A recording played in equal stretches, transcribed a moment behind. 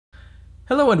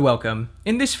Hello and welcome.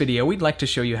 In this video, we'd like to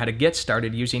show you how to get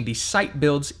started using the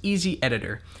SiteBildZ Easy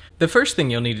Editor. The first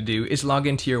thing you'll need to do is log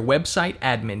into your website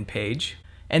admin page,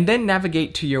 and then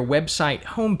navigate to your website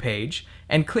homepage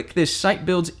and click this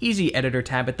SiteBildZ Easy Editor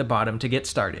tab at the bottom to get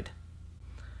started.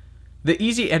 The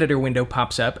Easy Editor window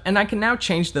pops up, and I can now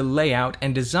change the layout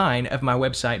and design of my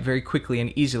website very quickly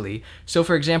and easily. So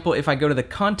for example, if I go to the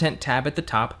Content tab at the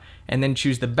top, and then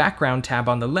choose the Background tab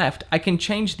on the left, I can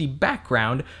change the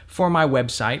background for my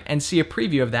website and see a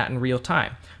preview of that in real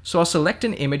time. So I'll select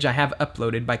an image I have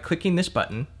uploaded by clicking this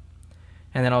button,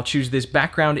 and then I'll choose this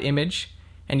background image,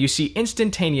 and you see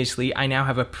instantaneously I now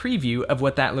have a preview of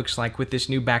what that looks like with this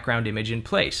new background image in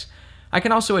place. I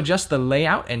can also adjust the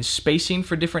layout and spacing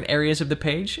for different areas of the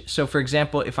page. So for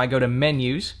example, if I go to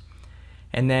Menus,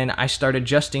 and then I start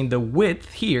adjusting the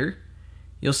width here,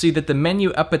 you'll see that the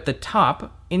menu up at the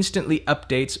top instantly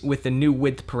updates with the new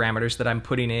width parameters that I'm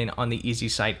putting in on the Easy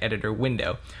Site Editor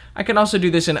window. I can also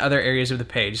do this in other areas of the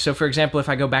page. So for example, if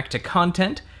I go back to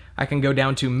Content, I can go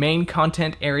down to Main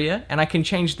Content area, and I can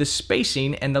change the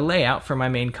spacing and the layout for my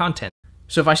main content.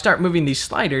 So if I start moving these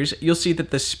sliders, you'll see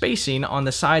that the spacing on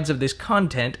the sides of this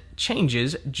content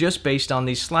changes just based on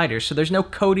these sliders. So there's no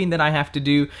coding that I have to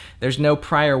do. There's no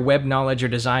prior web knowledge or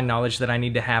design knowledge that I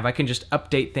need to have. I can just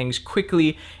update things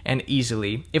quickly and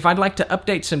easily. If I'd like to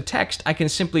update some text, I can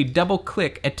simply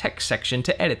double-click a text section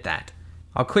to edit that.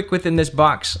 I'll click within this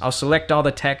box, I'll select all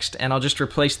the text, and I'll just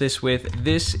replace this with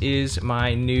 "This is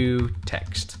my new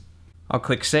text." I'll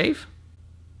click Save,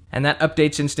 and that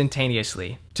updates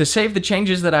instantaneously. To save the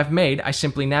changes that I've made, I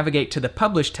simply navigate to the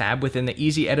Publish tab within the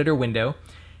Easy Editor window,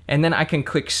 and then I can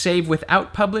click Save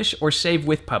Without Publish or Save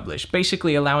with Publish,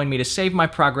 basically allowing me to save my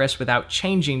progress without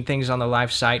changing things on the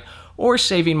live site, or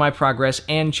saving my progress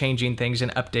and changing things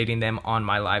and updating them on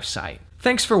my live site.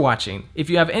 Thanks for watching. If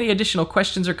you have any additional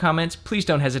questions or comments, please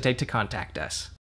don't hesitate to contact us.